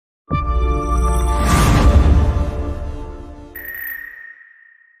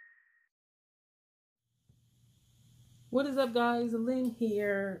What is up, guys? Lynn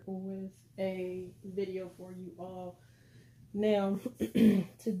here with a video for you all. Now,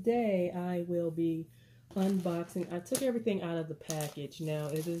 today I will be unboxing. I took everything out of the package. Now,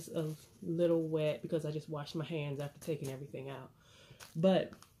 it is a little wet because I just washed my hands after taking everything out.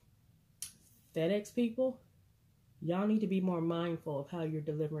 But, FedEx people, y'all need to be more mindful of how you're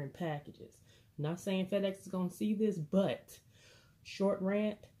delivering packages. I'm not saying FedEx is going to see this, but short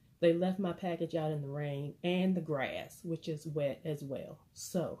rant. They left my package out in the rain and the grass, which is wet as well.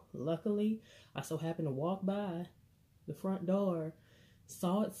 So, luckily, I so happened to walk by the front door,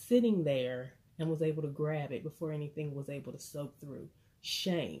 saw it sitting there, and was able to grab it before anything was able to soak through.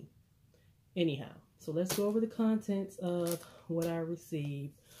 Shame. Anyhow, so let's go over the contents of what I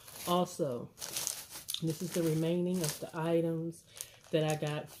received. Also, this is the remaining of the items that I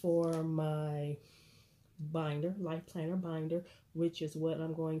got for my binder, Lifeplanner binder, which is what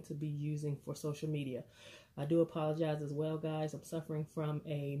I'm going to be using for social media. I do apologize as well, guys. I'm suffering from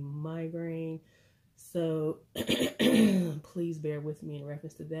a migraine, so please bear with me in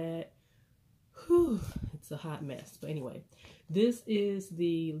reference to that. Whew, it's a hot mess. But anyway, this is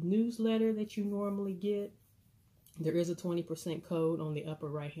the newsletter that you normally get. There is a 20% code on the upper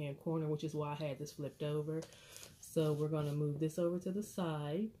right hand corner, which is why I had this flipped over. So we're going to move this over to the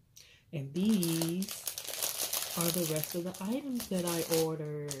side, and these are the rest of the items that I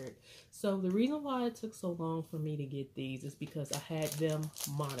ordered. So the reason why it took so long for me to get these is because I had them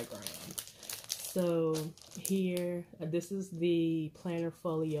monogrammed. So here, this is the planner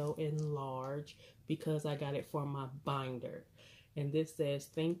folio in large because I got it for my binder. And this says,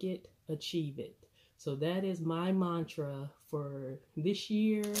 think it, achieve it. So that is my mantra for this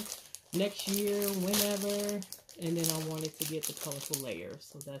year, next year, whenever. And then I wanted to get the colorful layers.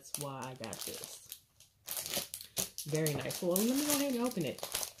 So that's why I got this. Very nice. Well, let me go ahead and open it.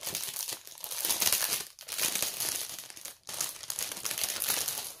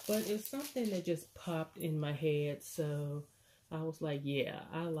 But it's something that just popped in my head, so I was like, yeah,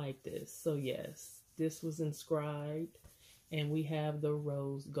 I like this. So yes, this was inscribed, and we have the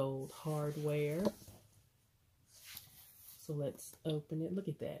rose gold hardware. So let's open it. Look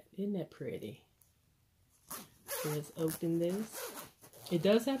at that. Isn't that pretty? So let's open this. It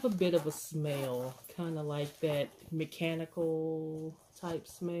does have a bit of a smell, kind of like that mechanical type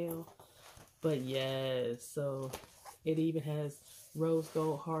smell. But yes, so it even has rose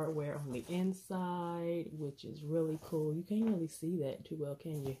gold hardware on the inside, which is really cool. You can't really see that too well,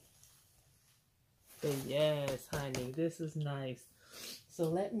 can you? But yes, honey, this is nice. So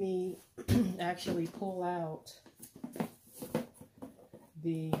let me actually pull out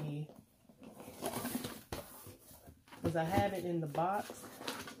the... because I have it in the box,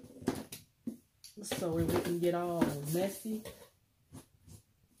 so we can get all messy.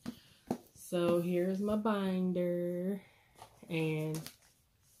 So here's my binder, and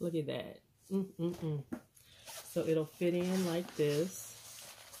look at that. So it'll fit in like this,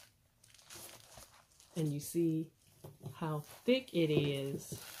 and you see how thick it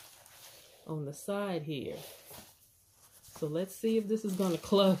is on the side here. So let's see if this is going to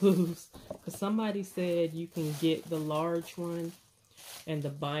close, because somebody said you can get the large one and the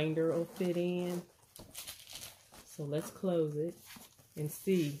binder will fit in. So let's close it and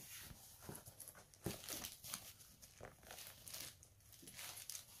see.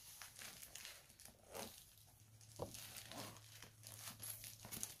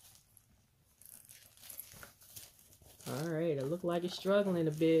 All right, it looks like it's struggling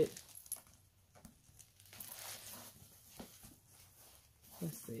a bit.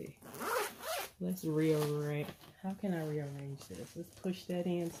 Let's see. Let's rearrange. How can I rearrange this? Let's push that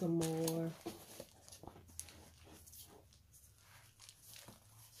in some more.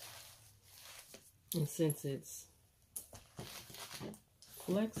 And since it's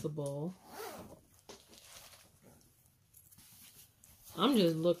flexible, I'm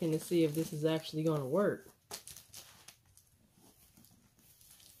just looking to see if this is actually going to work.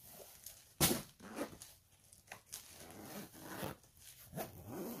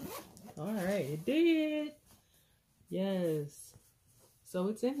 All right, it did. Yes. So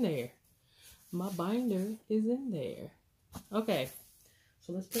it's in there. My binder is in there. Okay.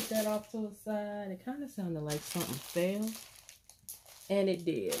 So let's put that off to the side. It kind of sounded like something fell. And it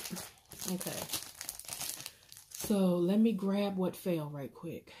did. Okay. So let me grab what fell right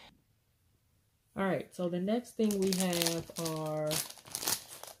quick. All right. So the next thing we have are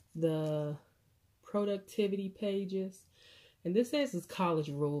the productivity pages. And this says it's college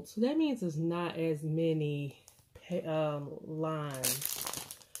ruled, so that means there's not as many lines.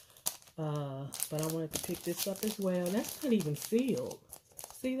 But I wanted to pick this up as well. That's not even sealed.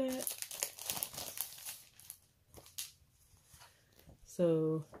 See that?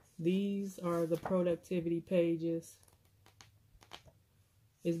 So these are the productivity pages.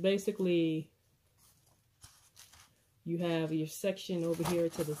 It's basically, you have your section over here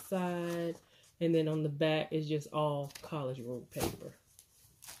to the side, and then on the back is just all college ruled paper.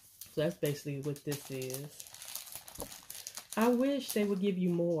 So that's basically what this is. I wish they would give you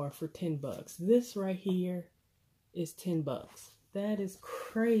more for 10 bucks. This right here is 10 bucks. That is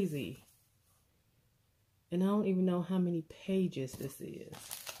crazy. And I don't even know how many pages this is.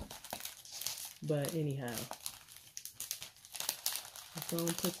 But anyhow, I'm going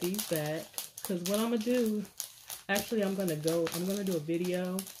to put these back. Because what I'm going to do, actually I'm going to do a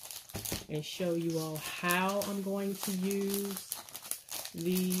video and show you all how I'm going to use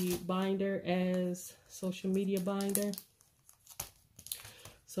the binder as social media binder.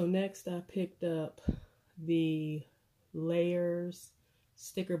 So next I picked up the Layers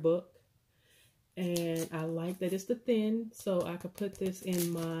sticker book, and I like that it's the thin, so I could put this in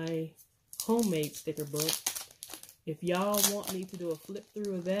my homemade sticker book. If y'all want me to do a flip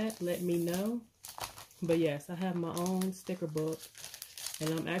through of that, let me know. But yes, I have my own sticker book,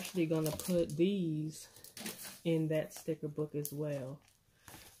 and I'm actually going to put these in that sticker book as well.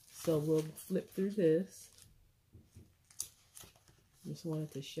 So we'll flip through this. Just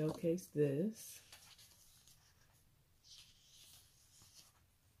wanted to showcase this.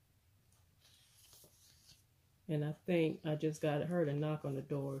 And I think I just heard a knock on the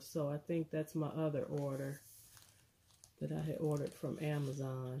door. So I think that's my other order that I had ordered from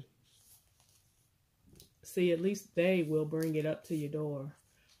Amazon. See, at least they will bring it up to your door.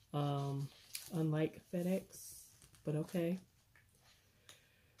 Unlike FedEx, but okay.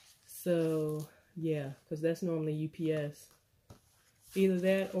 So, yeah, because that's normally UPS. Either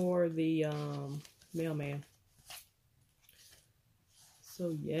that or the mailman.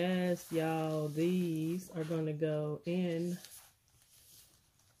 So, yes, y'all, these are going to go in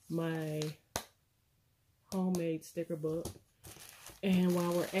my homemade sticker book. And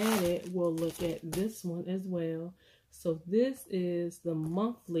while we're at it, we'll look at this one as well. So, this is the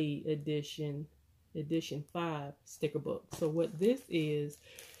monthly edition 5 sticker book. So, what this is,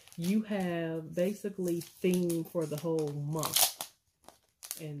 you have basically theme for the whole month.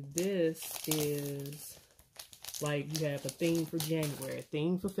 And this is like you have a theme for January, a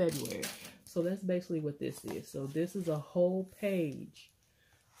theme for February. So that's basically what this is. So this is a whole page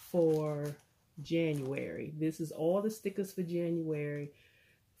for January. This is all the stickers for January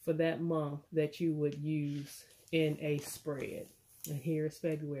for that month that you would use in a spread. And here's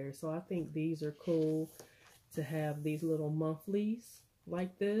February. So I think these are cool to have these little monthlies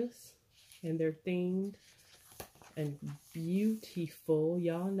like this. And they're themed and beautiful.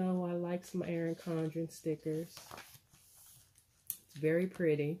 Y'all know I like some Erin Condren stickers. It's very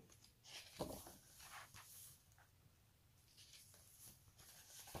pretty.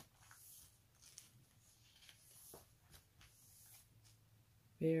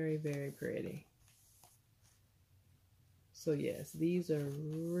 Very, very pretty. So yes, these are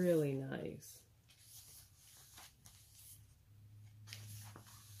really nice.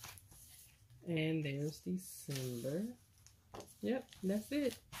 And there's December. Yep, that's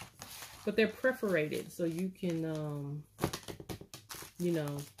it. But they're perforated, so you can, you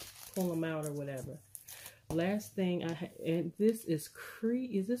know, pull them out or whatever. Last thing I have, and this is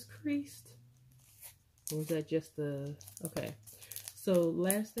is this creased? Or is that just the, okay. So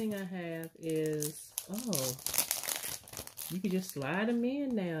last thing I have is, oh, you can just slide them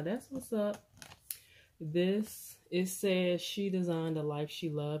in now. That's what's up. This, it says she designed a life she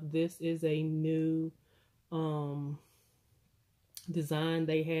loved. This is a new design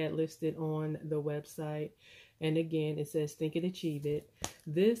they had listed on the website. And again, it says think it, achieve it.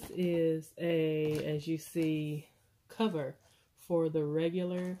 This is a, as you see, cover for the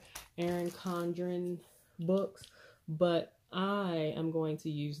regular Erin Condren books. But I am going to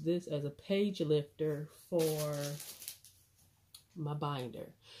use this as a page lifter for my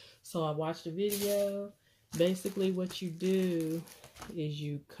binder. So I watched a video. Basically what you do is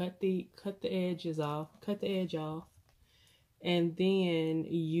you cut the edges off, cut the edge off, and then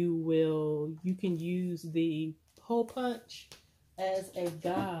you can use the hole punch as a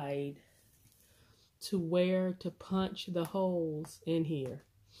guide to where to punch the holes in here.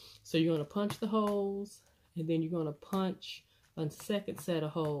 So you're going to punch the holes, and then you're going to punch a second set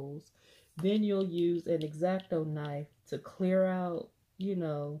of holes. Then you'll use an X-Acto knife to clear out, you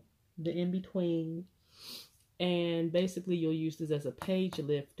know, the in-between. And basically you'll use this as a page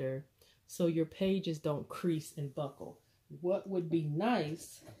lifter so your pages don't crease and buckle. What would be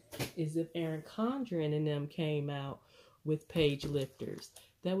nice is if Erin Condren and them came out with page lifters.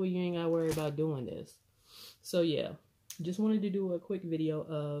 That way you ain't got to worry about doing this. So yeah, just wanted to do a quick video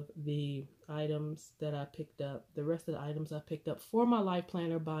of the items that I picked up, the rest of the items I picked up for my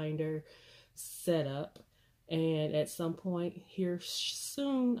Lifeplanner binder setup. And at some point here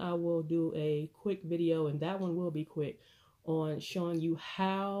soon, I will do a quick video, and that one will be quick, on showing you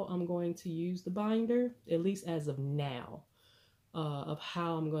how I'm going to use the binder, at least as of now, of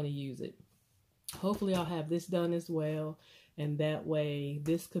how I'm going to use it. Hopefully I'll have this done as well, and that way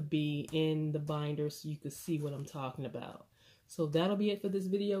this could be in the binder so you could see what I'm talking about. So that'll be it for this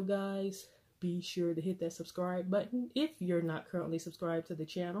video, guys. Be sure to hit that subscribe button if you're not currently subscribed to the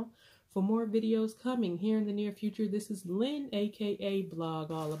channel for more videos coming here in the near future. This is Lynn, aka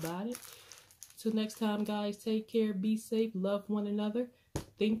Blog All About It. Till next time, guys, take care, be safe, love one another,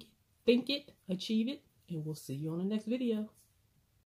 think it, achieve it, and we'll see you on the next video.